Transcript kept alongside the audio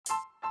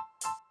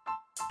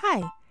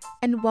Hi,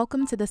 and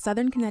welcome to the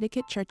Southern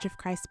Connecticut Church of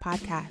Christ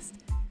podcast.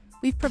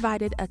 We've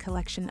provided a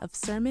collection of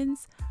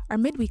sermons, our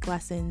midweek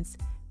lessons,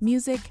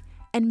 music,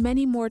 and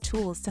many more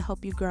tools to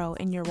help you grow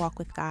in your walk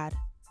with God.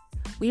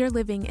 We are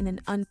living in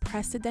an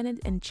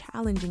unprecedented and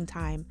challenging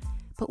time,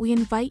 but we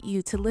invite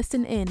you to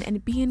listen in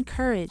and be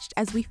encouraged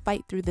as we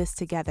fight through this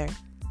together.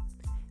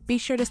 Be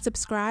sure to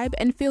subscribe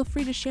and feel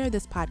free to share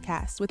this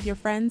podcast with your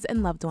friends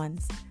and loved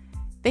ones.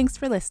 Thanks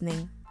for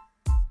listening.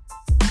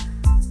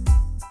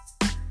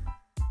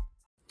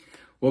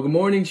 Well, good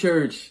morning,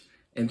 church,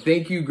 and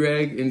thank you,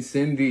 Greg and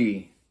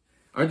Cindy.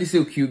 Aren't they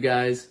so cute,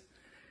 guys?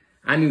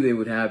 I knew they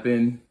would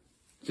happen.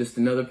 Just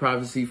another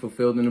prophecy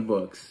fulfilled in the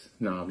books.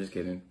 No, I'm just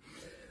kidding.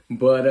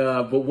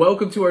 But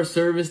welcome to our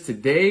service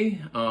today.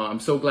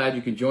 I'm so glad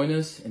you could join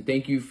us, and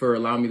thank you for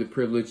allowing me the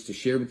privilege to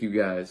share with you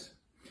guys.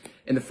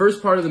 In the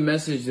first part of the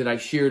message that I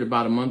shared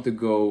about a month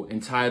ago,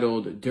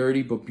 entitled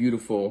Dirty But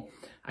Beautiful,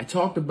 I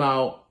talked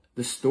about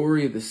the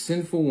story of the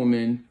sinful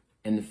woman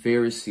and the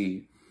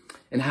Pharisee,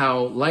 and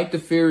how, like the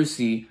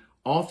Pharisee,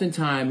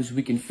 oftentimes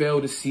we can fail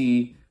to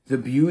see the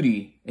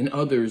beauty in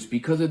others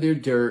because of their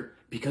dirt,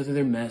 because of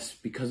their mess,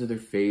 because of their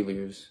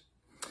failures.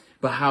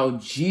 But how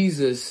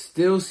Jesus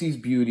still sees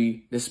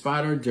beauty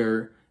despite our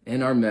dirt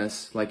and our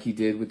mess, like he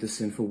did with the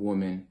sinful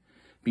woman,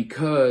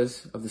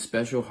 because of the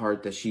special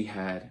heart that she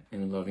had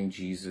in loving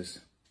Jesus.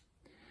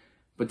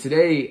 But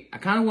today, I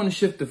kind of want to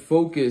shift the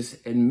focus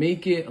and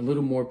make it a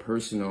little more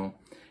personal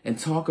and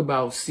talk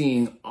about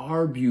seeing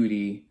our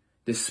beauty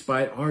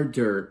despite our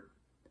dirt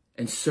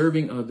and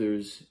serving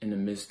others in the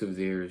midst of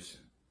theirs.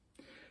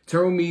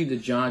 Turn with me to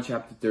John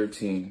chapter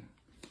 13,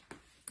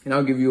 and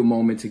I'll give you a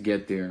moment to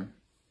get there.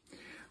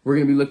 We're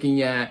going to be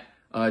looking at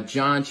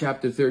John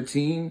chapter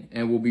 13,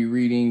 and we'll be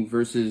reading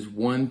verses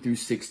 1 through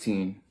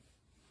 16.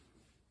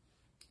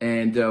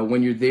 And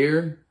when you're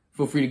there,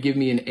 feel free to give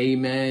me an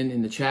amen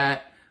in the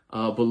chat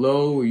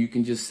below, or you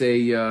can just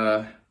say,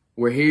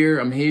 we're here,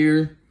 I'm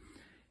here,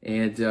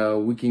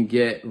 and we can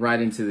get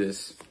right into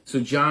this. So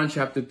John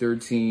chapter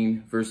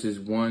 13, verses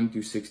 1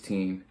 through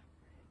 16,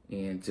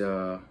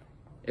 and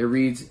it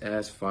reads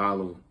as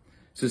follows.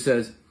 So it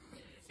says,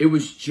 "It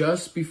was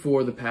just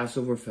before the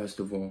Passover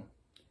festival.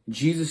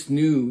 Jesus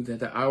knew that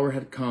the hour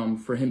had come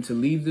for him to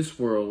leave this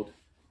world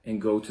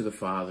and go to the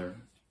Father.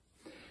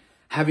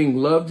 Having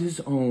loved his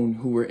own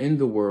who were in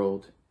the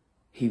world,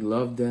 he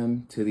loved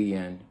them to the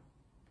end.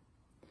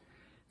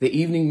 The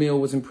evening meal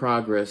was in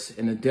progress,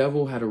 and the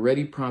devil had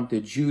already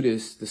prompted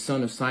Judas, the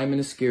son of Simon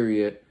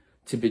Iscariot,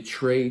 to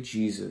betray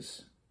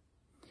Jesus.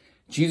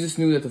 Jesus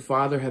knew that the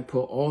Father had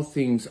put all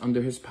things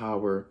under his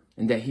power,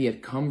 and that he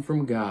had come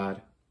from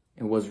God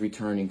and was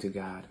returning to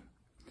God.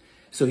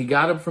 So he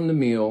got up from the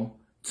meal,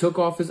 took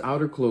off his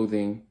outer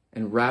clothing,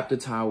 and wrapped a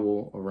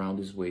towel around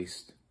his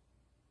waist.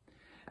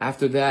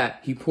 After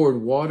that, he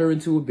poured water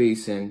into a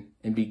basin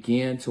and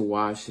began to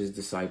wash his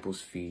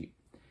disciples' feet,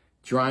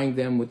 drying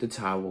them with the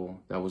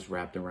towel that was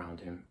wrapped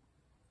around him.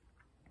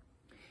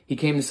 He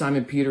came to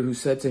Simon Peter, who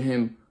said to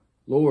him,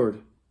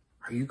 'Lord,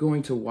 are you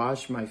going to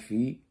wash my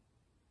feet?'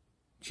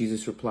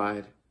 Jesus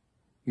replied,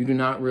 'You do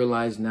not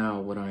realize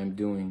now what I am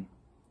doing,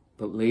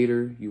 but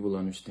later you will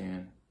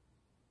understand.'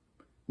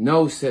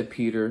 'No,' said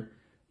Peter,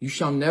 'you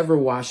shall never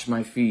wash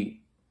my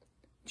feet.'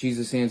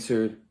 Jesus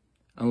answered,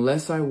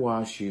 'Unless I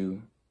wash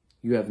you,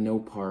 you have no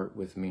part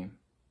with me.'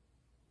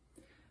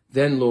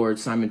 'Then, Lord,'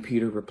 Simon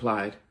Peter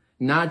replied,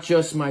 'not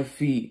just my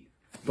feet,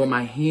 but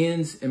my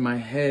hands and my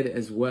head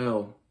as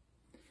well.'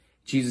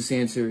 Jesus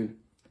answered,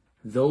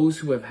 'Those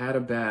who have had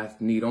a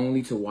bath need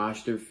only to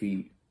wash their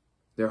feet.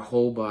 Their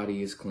whole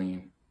body is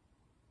clean.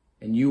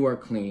 And you are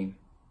clean,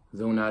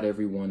 though not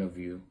every one of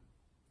you.'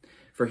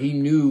 For he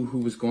knew who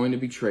was going to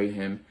betray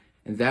him,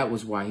 and that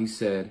was why he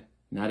said,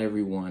 not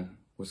everyone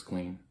was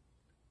clean.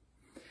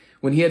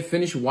 When he had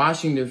finished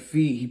washing their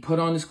feet, he put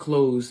on his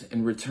clothes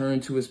and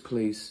returned to his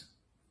place.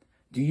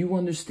 'Do you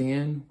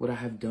understand what I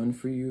have done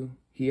for you?'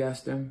 he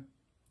asked them.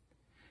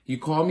 'You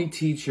call me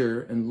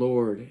teacher and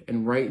Lord,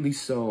 and rightly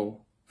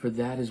so, for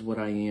that is what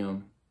I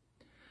am.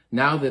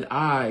 Now that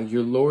I,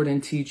 your Lord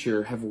and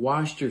teacher, have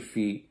washed your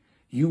feet,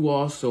 you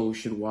also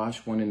should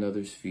wash one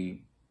another's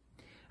feet.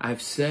 I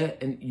have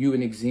set you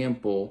an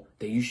example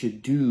that you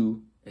should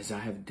do as I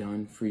have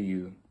done for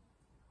you.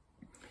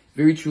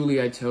 Very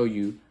truly I tell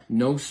you,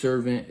 no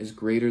servant is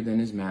greater than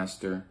his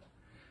master,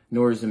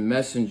 nor is a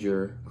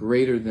messenger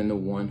greater than the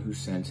one who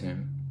sent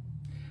him.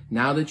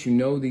 Now that you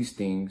know these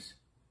things,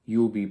 you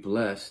will be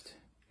blessed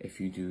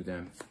if you do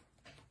them.'"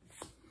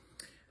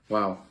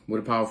 Wow, what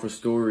a powerful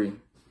story.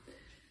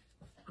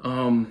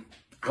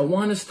 I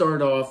want to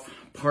start off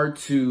part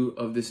 2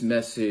 of this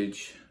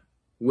message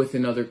with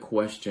another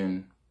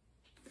question.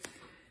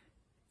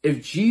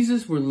 If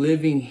Jesus were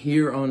living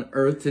here on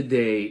earth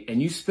today,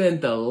 and you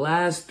spent the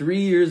last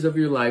 3 years of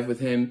your life with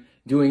him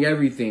doing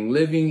everything,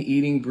 living,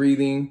 eating,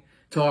 breathing,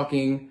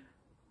 talking,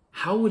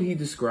 how would he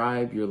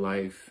describe your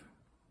life?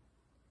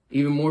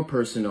 Even more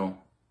personal,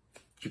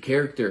 your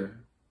character,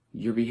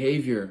 your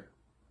behavior,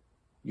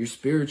 your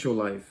spiritual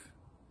life.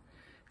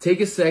 take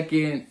a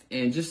second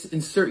and just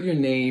insert your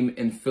name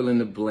and fill in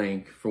the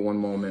blank for one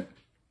moment.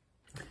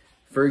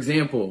 For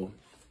example,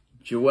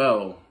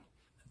 Joel,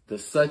 the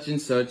such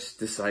and such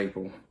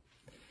disciple.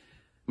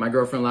 My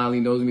girlfriend Lolly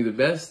knows me the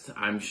best.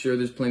 I'm sure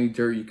there's plenty of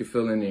dirt you could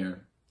fill in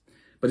there.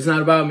 But it's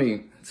not about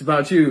me. It's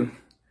about you.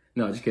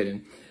 No, just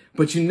kidding.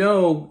 But you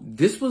know,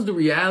 this was the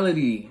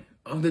reality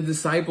of the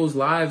disciples'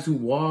 lives who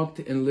walked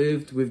and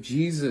lived with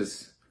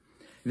Jesus.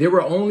 There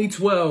were only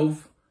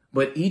 12,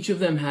 but each of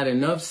them had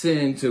enough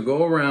sin to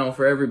go around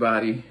for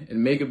everybody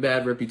and make a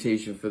bad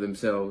reputation for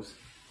themselves.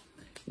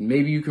 And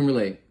maybe you can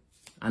relate.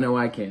 I know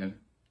I can.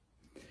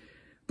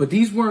 But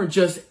these weren't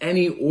just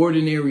any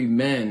ordinary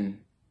men.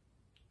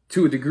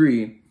 To a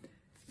degree,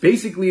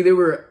 basically they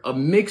were a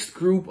mixed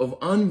group of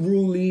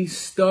unruly,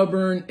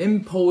 stubborn,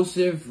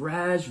 impulsive,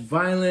 rash,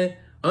 violent,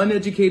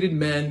 uneducated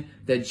men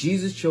that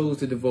Jesus chose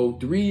to devote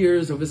 3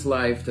 years of his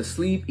life to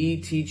sleep,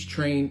 eat, teach,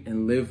 train,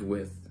 and live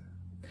with.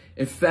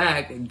 In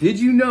fact, did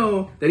you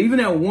know that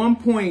even at one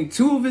point,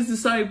 2 of his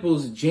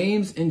disciples,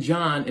 James and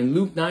John, in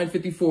Luke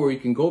 9:54, you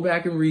can go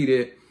back and read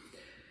it,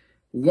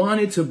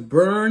 wanted to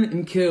burn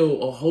and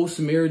kill a whole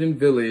Samaritan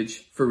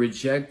village for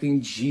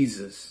rejecting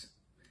Jesus.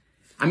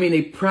 I mean,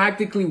 they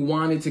practically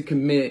wanted to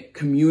commit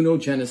communal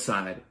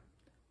genocide.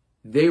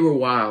 They were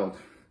wild.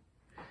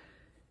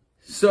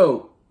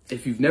 So,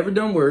 if you've never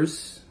done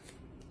worse,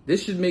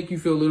 this should make you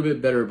feel a little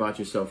bit better about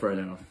yourself right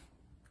now.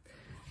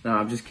 No,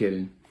 I'm just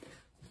kidding.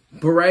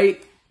 But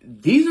right,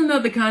 these are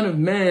not the kind of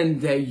men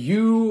that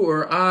you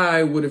or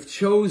I would have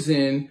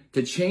chosen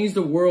to change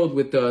the world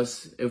with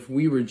us if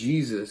we were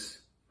Jesus,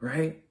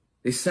 right?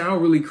 They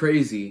sound really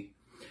crazy.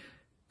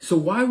 So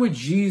why would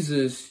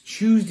Jesus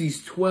choose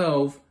these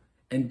 12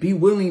 and be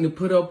willing to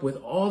put up with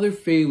all their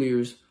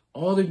failures,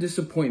 all their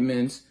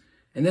disappointments,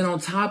 and then on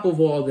top of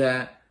all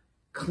that,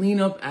 clean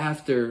up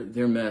after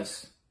their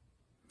mess?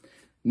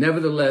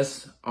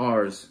 Nevertheless,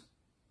 ours.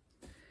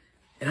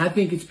 And I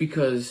think it's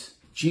because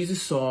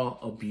Jesus saw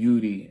a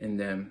beauty in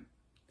them,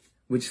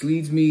 which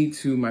leads me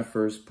to my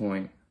first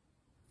point.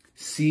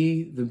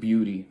 See the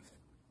beauty.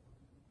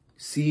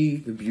 See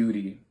the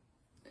beauty.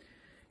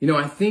 You know,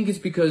 I think it's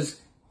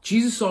because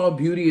Jesus saw a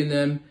beauty in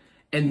them,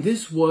 and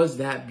this was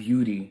that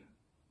beauty.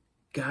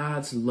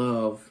 God's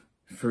love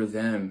for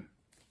them.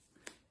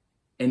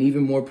 And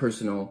even more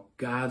personal,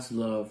 God's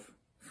love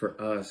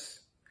for us.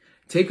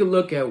 Take a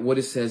look at what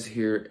it says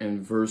here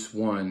in verse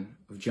 1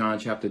 of John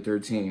chapter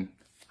 13.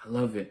 I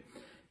love it.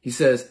 He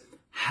says,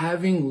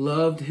 having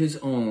loved his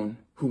own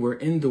who were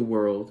in the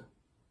world,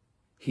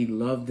 he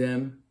loved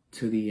them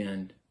to the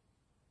end.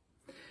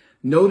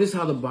 Notice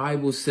how the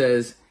Bible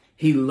says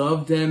he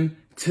loved them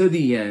to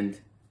the end,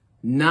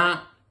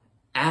 not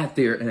at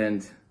their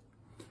end.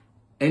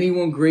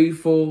 Anyone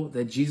grateful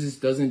that Jesus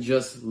doesn't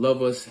just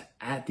love us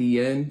at the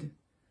end,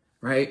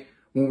 right?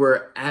 When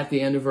we're at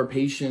the end of our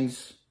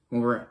patience,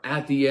 when we're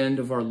at the end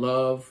of our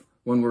love,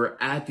 when we're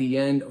at the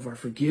end of our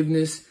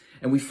forgiveness,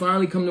 and we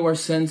finally come to our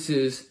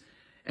senses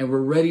and we're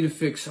ready to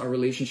fix our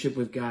relationship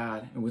with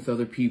God and with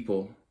other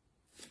people.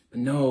 But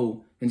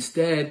no,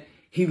 instead,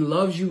 he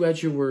loves you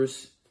at your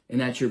worst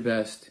and at your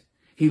best.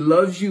 He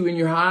loves you in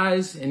your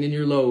highs and in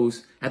your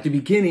lows, at the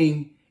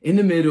beginning, in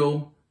the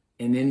middle,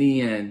 and in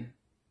the end.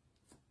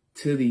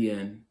 To the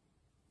end.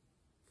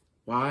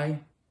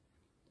 Why?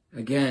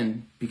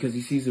 Again, because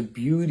he sees a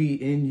beauty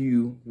in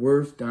you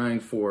worth dying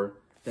for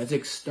that's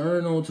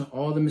external to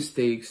all the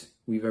mistakes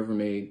we've ever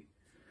made.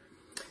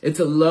 It's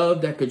a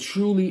love that could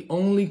truly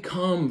only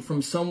come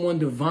from someone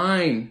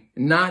divine,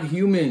 not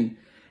human.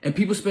 And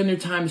people spend their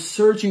time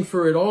searching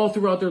for it all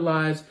throughout their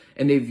lives,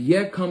 and they've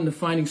yet come to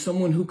finding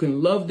someone who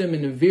can love them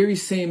in the very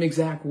same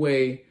exact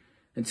way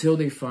until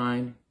they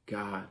find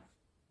God.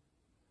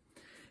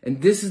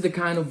 And this is the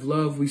kind of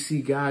love we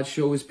see God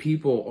show his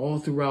people all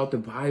throughout the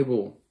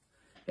Bible.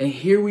 And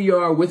here we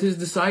are with his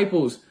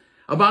disciples,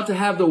 about to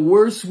have the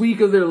worst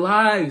week of their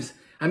lives.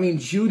 I mean,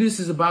 Judas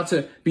is about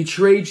to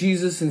betray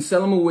Jesus and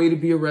sell him away to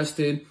be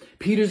arrested.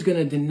 Peter's going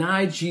to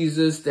deny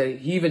Jesus, that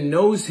he even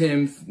knows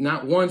him,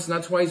 not once,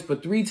 not twice,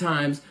 but 3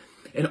 times.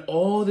 And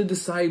all the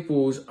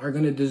disciples are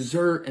going to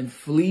desert and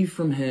flee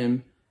from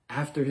him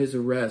after his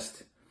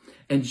arrest.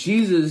 And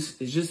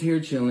Jesus is just here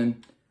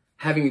chilling,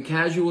 having a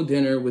casual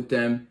dinner with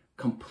them,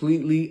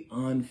 completely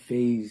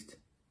unfazed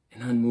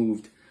and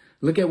unmoved.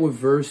 Look at what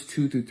verse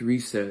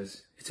 2-3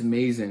 says. It's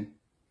amazing.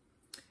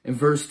 In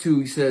verse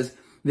 2, he says,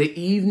 the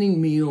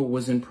evening meal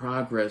was in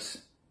progress,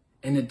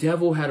 and the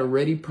devil had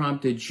already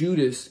prompted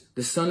Judas,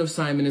 the son of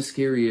Simon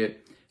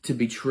Iscariot, to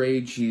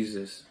betray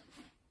Jesus.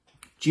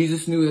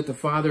 Jesus knew that the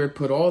Father had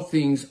put all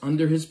things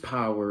under his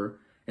power,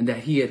 and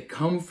that he had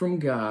come from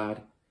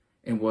God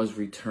and was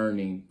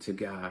returning to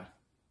God.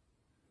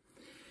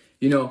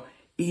 You know,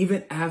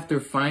 even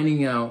after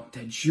finding out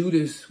that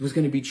Judas was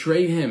going to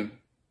betray him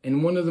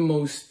in one of the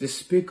most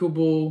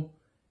despicable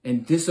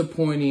and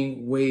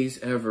disappointing ways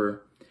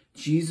ever,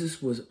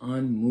 Jesus was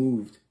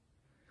unmoved.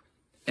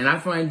 And I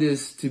find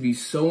this to be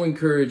so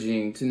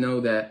encouraging to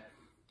know that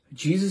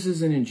Jesus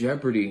isn't in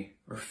jeopardy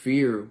or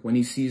fear when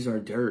he sees our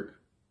dirt,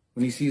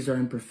 when he sees our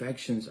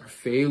imperfections, our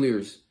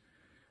failures,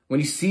 when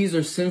he sees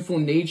our sinful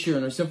nature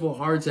and our sinful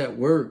hearts at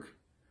work.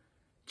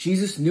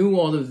 Jesus knew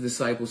all of the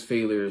disciples'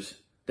 failures,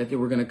 that they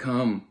were going to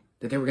come,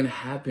 that they were going to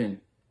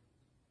happen.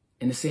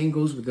 And the same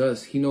goes with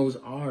us. He knows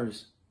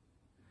ours.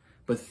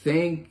 But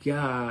thank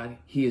God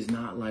he is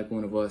not like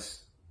one of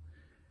us.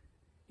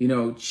 You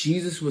know,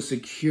 Jesus was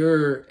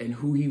secure in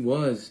who he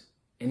was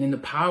and in the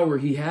power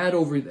he had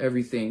over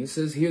everything. It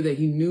says here that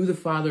he knew the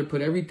Father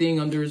put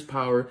everything under his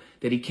power,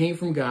 that he came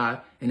from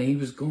God, and that he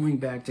was going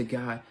back to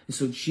God. And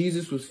so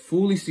Jesus was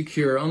fully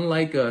secure,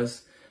 unlike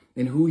us,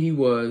 in who he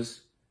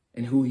was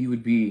and who he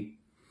would be.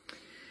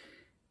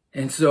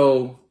 And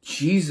so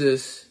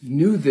Jesus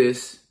knew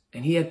this,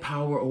 and he had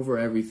power over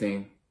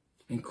everything,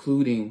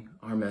 including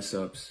our mess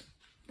ups.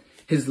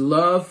 His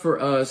love for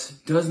us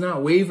does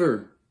not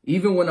waver,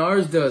 even when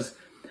ours does.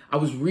 I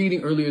was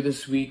reading earlier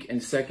this week in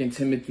 2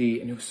 Timothy,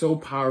 and it was so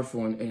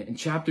powerful. In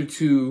chapter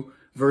 2,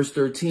 verse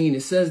 13,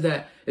 it says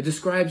that it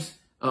describes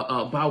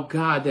about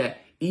God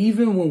that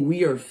even when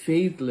we are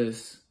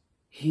faithless,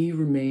 he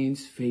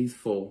remains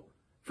faithful,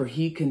 for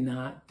he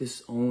cannot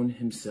disown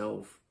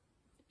himself.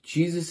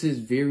 Jesus'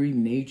 very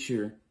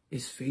nature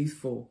is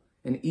faithful.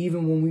 And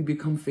even when we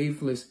become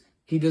faithless,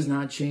 he does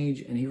not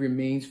change, and he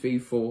remains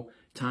faithful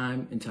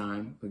time and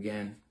time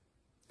again.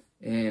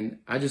 And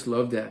I just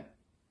love that.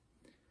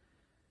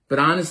 But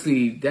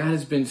honestly, that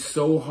has been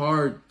so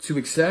hard to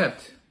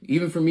accept,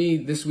 even for me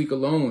this week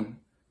alone.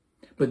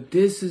 But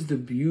this is the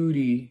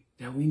beauty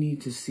that we need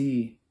to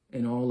see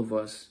in all of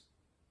us,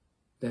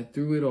 that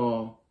through it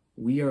all,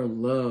 we are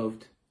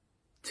loved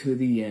to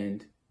the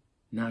end,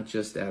 not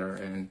just at our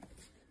end.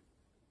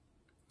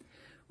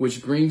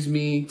 Which brings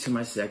me to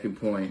my second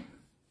point.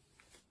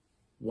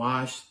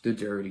 Wash the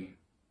dirty.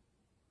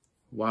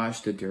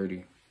 Wash the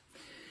dirty.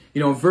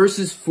 You know, in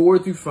verses 4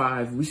 through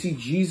 5, we see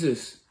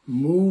Jesus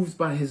moved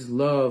by his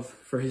love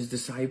for his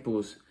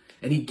disciples.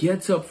 And he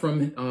gets up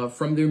from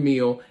their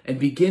meal and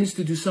begins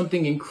to do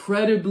something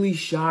incredibly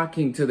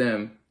shocking to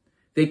them.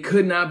 They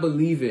could not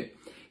believe it.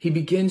 He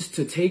begins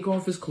to take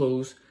off his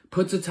clothes,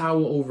 puts a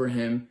towel over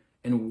him,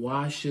 and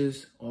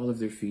washes all of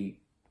their feet.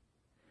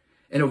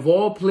 And of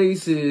all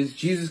places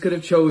Jesus could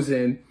have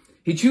chosen,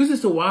 he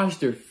chooses to wash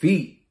their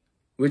feet,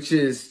 which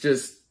is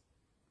just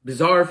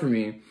bizarre for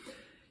me.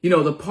 You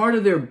know, the part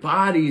of their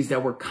bodies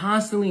that were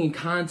constantly in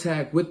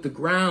contact with the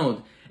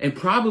ground, and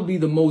probably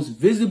the most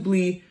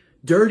visibly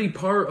dirty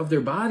part of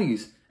their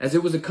bodies, as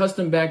it was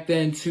accustomed back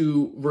then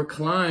to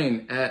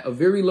recline at a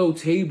very low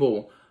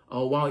table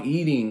while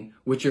eating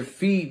with your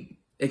feet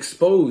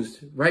exposed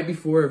right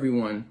before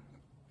everyone.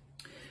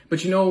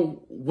 But you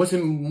know, what's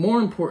more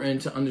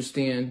important to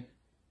understand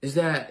is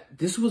that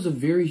this was a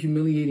very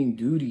humiliating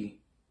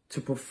duty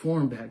to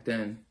perform back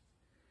then.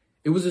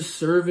 It was a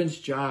servant's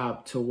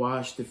job to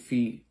wash the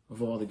feet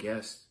of all the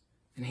guests.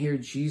 And here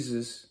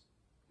Jesus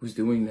was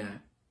doing that.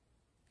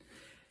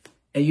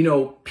 And you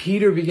know,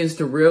 Peter begins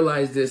to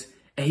realize this,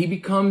 and he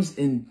becomes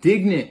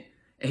indignant,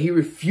 and he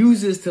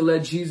refuses to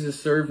let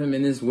Jesus serve him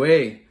in this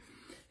way.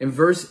 In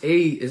verse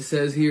 8, it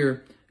says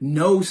here,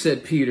 "No,"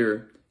 said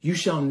Peter, "you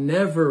shall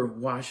never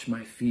wash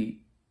my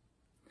feet."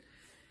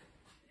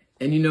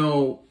 And you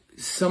know,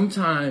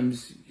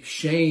 sometimes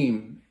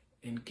shame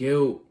and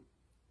guilt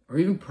or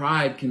even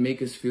pride can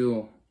make us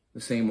feel the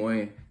same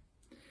way.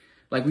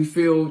 Like we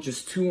feel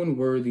just too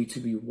unworthy to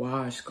be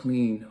washed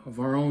clean of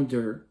our own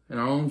dirt and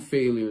our own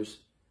failures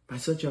by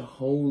such a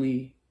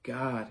holy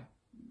God.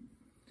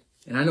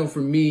 And I know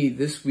for me,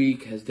 this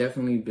week has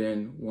definitely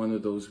been one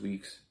of those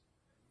weeks.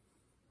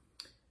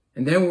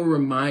 And then we're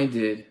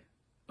reminded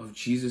of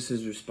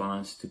Jesus'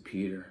 response to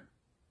Peter.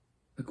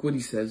 Look what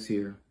he says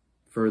here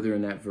further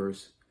in that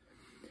verse.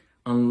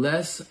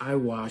 "Unless I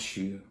wash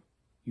you,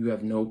 you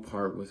have no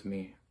part with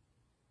me."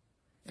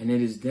 And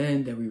it is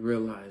then that we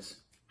realize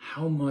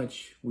how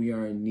much we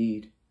are in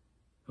need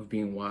of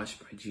being washed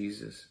by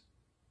Jesus.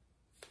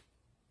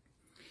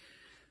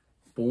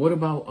 But what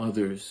about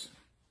others?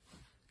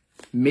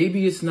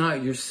 Maybe it's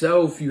not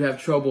yourself you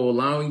have trouble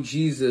allowing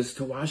Jesus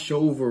to wash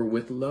over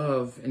with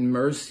love and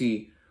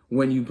mercy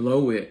when you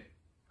blow it,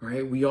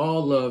 right? We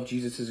all love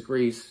Jesus'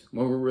 grace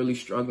when we're really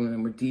struggling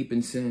and we're deep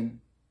in sin.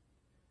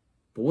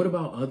 But what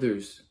about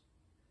others?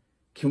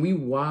 Can we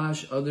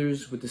wash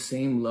others with the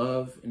same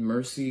love and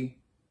mercy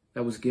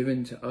that was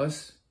given to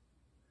us?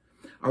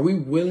 Are we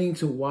willing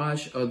to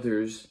wash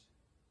others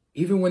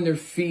even when their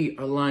feet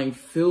are lying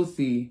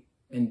filthy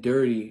and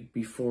dirty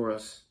before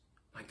us,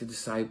 like the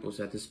disciples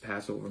at this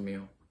Passover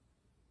meal?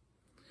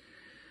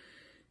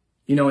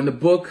 You know, in the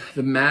book,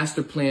 The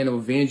Master Plan of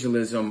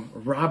Evangelism,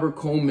 Robert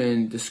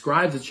Coleman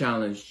describes the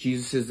challenge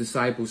Jesus'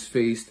 disciples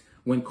faced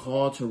when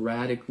called to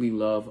radically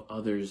love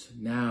others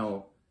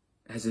now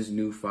as his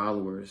new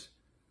followers.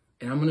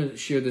 And I'm going to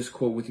share this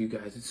quote with you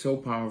guys. It's so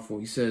powerful.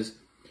 He says,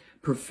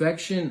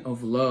 "Perfection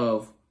of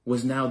love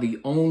was now the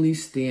only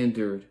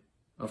standard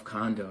of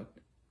conduct.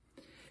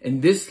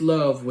 And this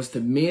love was to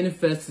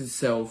manifest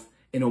itself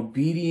in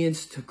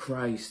obedience to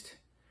Christ,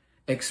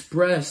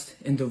 expressed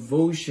in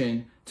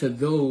devotion to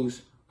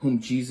those whom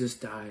Jesus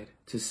died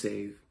to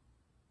save."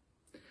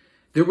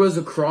 There was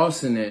a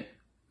cross in it,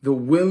 the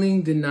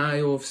willing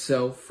denial of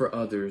self for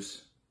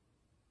others.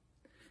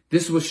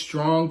 This was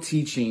strong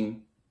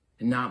teaching,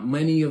 and not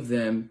many of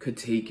them could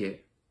take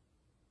it.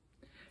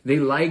 They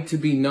liked to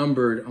be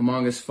numbered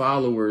among his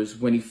followers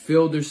when he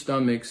filled their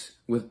stomachs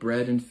with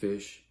bread and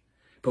fish.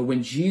 But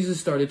when Jesus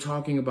started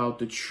talking about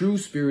the true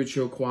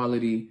spiritual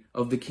quality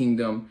of the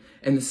kingdom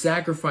and the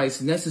sacrifice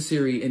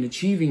necessary in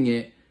achieving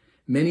it,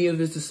 many of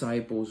his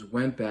disciples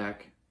went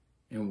back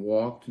and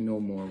walked no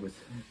more with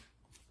him.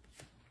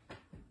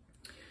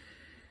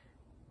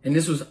 And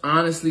this was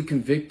honestly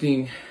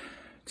convicting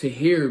to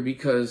hear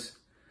because,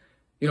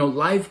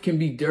 life can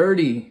be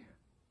dirty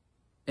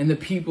and the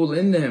people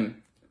in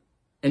them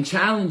and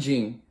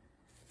challenging.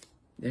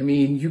 I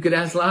mean, you could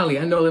ask Lolly.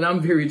 I know that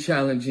I'm very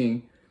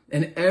challenging.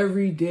 And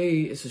every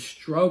day is a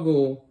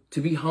struggle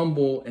to be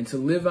humble and to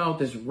live out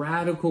this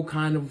radical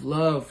kind of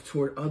love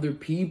toward other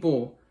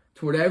people,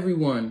 toward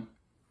everyone.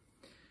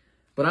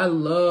 But I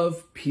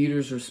love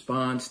Peter's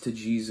response to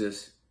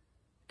Jesus.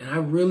 And I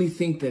really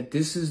think that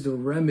this is the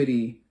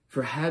remedy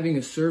for having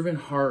a servant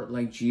heart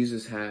like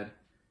Jesus had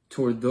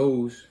toward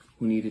those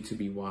who needed to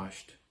be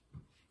washed.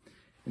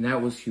 And that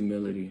was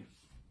humility.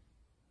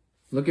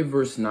 Look at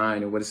verse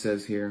 9 and what it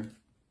says here.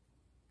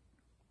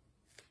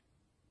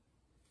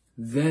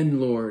 Then,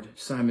 Lord,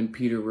 Simon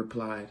Peter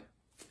replied,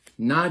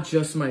 not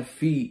just my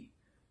feet,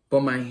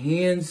 but my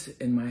hands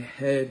and my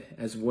head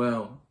as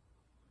well.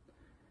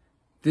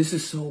 This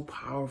is so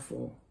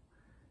powerful.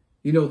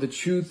 The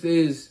truth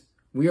is,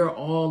 we are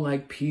all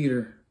like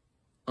Peter,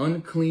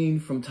 unclean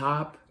from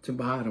top to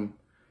bottom.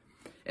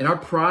 And our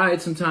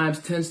pride sometimes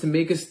tends to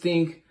make us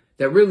think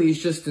that really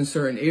it's just in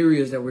certain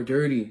areas that we're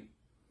dirty.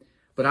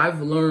 But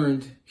I've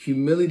learned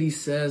humility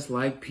says,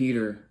 like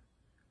Peter,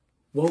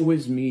 woe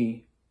is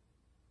me.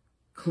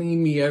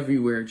 Clean me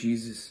everywhere,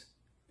 Jesus.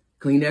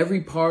 Clean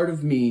every part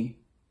of me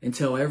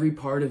until every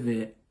part of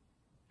it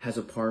has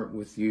a part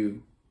with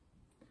you.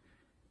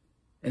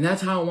 And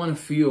that's how I want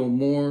to feel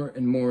more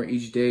and more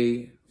each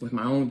day with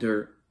my own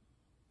dirt.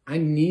 I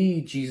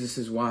need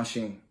Jesus's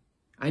washing.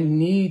 I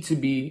need to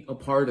be a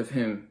part of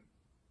him.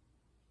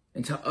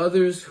 And to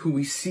others who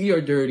we see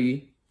are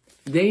dirty,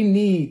 they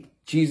need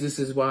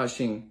Jesus's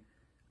washing.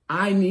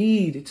 I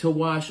need to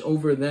wash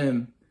over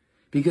them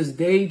because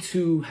they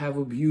too have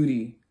a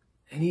beauty,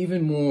 and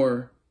even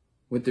more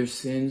with their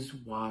sins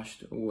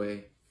washed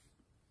away.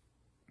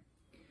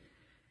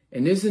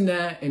 And isn't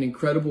that an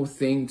incredible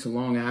thing to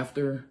long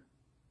after,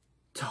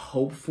 to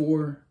hope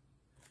for?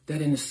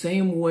 That in the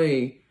same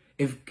way,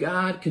 if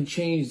God can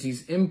change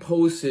these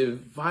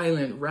impulsive,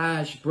 violent,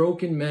 rash,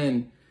 broken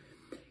men,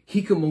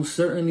 he could most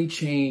certainly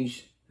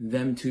change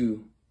them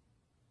too.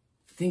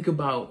 Think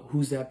about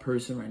who's that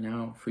person right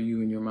now for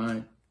you in your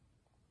mind.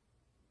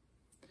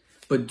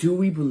 But do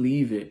we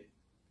believe it?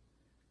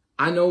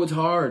 I know it's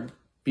hard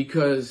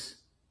because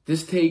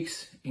this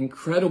takes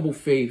incredible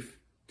faith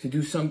to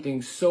do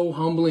something so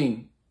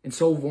humbling and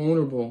so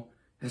vulnerable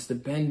as to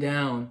bend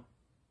down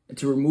and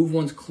to remove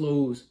one's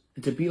clothes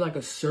and to be like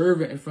a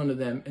servant in front of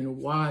them and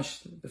wash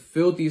the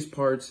filthiest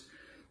parts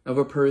of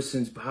a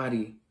person's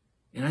body.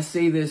 And I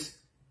say this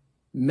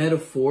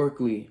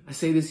metaphorically. I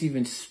say this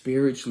even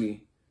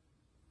spiritually.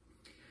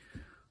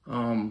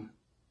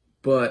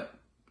 But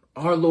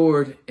our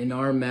Lord and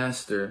our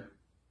Master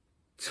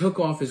took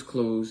off his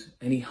clothes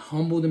and he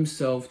humbled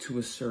himself to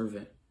a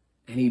servant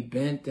and he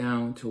bent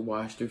down to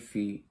wash their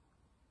feet.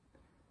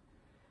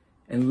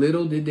 And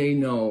little did they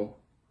know,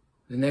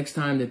 the next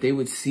time that they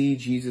would see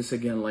Jesus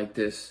again like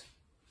this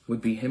would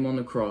be him on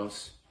the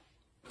cross,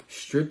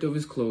 stripped of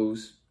his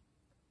clothes,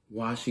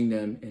 washing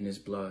them in his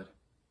blood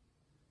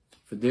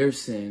for their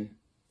sin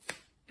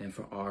and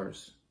for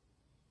ours.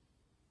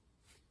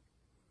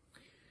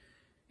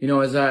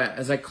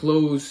 As I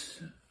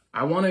close,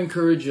 I want to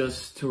encourage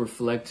us to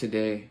reflect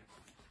today.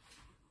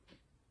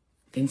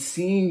 In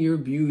seeing your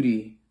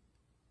beauty,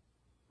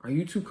 are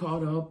you too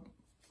caught up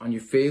on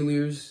your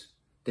failures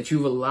that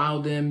you've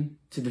allowed them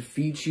to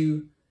defeat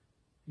you?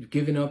 You've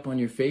given up on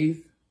your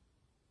faith?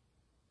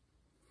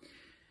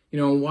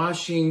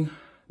 Washing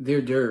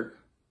their dirt,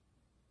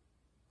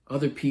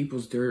 other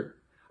people's dirt,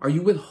 are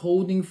you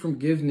withholding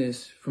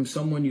forgiveness from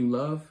someone you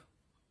love?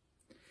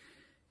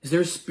 Is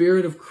there a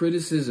spirit of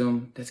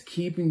criticism that's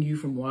keeping you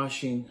from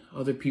washing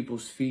other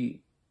people's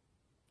feet?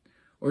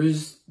 Or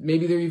is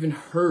maybe there even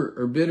hurt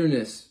or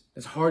bitterness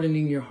that's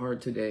hardening your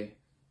heart today?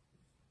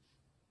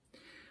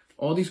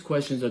 All these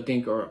questions, I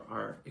think,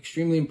 are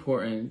extremely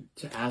important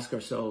to ask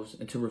ourselves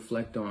and to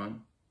reflect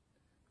on,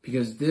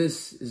 because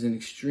this is an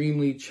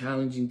extremely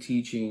challenging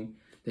teaching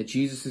that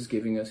Jesus is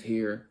giving us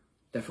here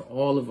that for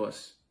all of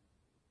us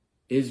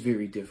is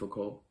very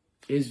difficult,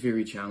 is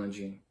very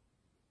challenging,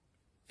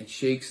 and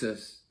shakes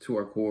us to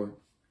our core.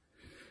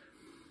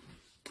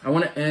 I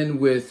want to end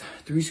with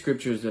 3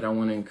 scriptures that I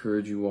want to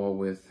encourage you all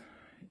with.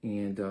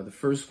 And the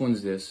first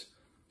one's this,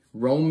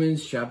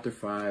 Romans chapter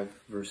 5,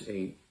 verse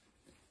 8.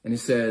 And it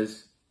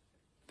says,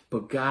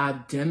 but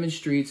God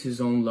demonstrates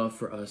his own love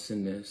for us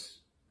in this.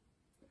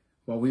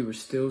 While we were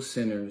still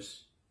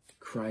sinners,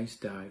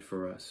 Christ died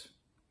for us.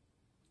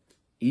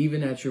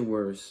 Even at your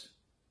worst,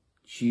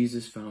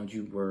 Jesus found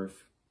you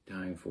worth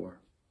dying for.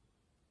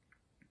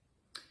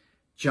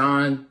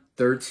 John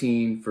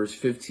 13, verse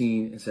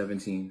 15 and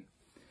 17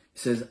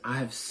 says, I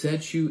have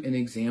set you an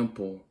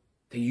example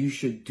that you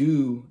should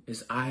do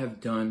as I have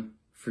done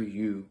for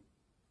you.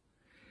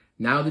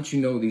 Now that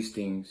you know these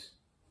things,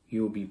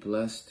 you will be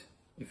blessed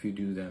if you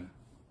do them.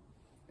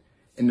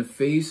 In the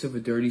face of a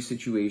dirty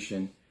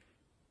situation,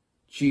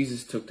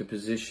 Jesus took the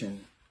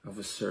position of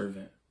a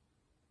servant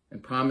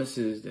and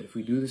promises that if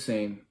we do the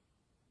same,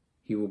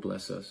 he will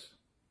bless us.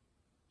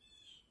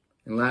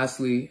 And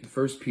lastly, in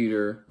 1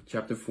 Peter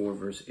chapter 4,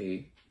 verse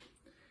 8,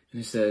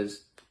 and it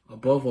says,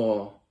 above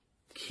all,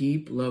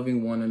 keep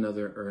loving one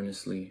another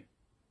earnestly,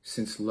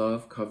 since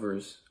love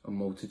covers a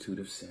multitude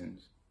of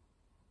sins.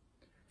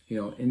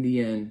 In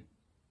the end,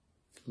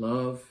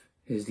 love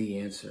is the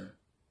answer.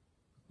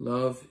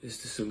 Love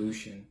is the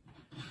solution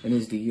and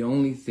is the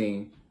only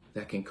thing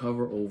that can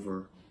cover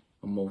over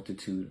a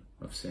multitude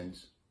of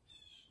sins.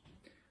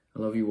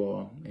 I love you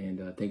all, and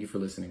thank you for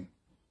listening.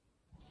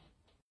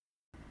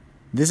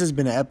 This has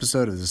been an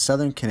episode of the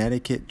Southern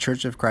Connecticut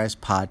Church of Christ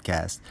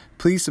podcast.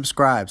 Please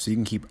subscribe so you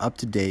can keep up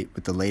to date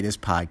with the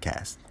latest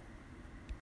podcast.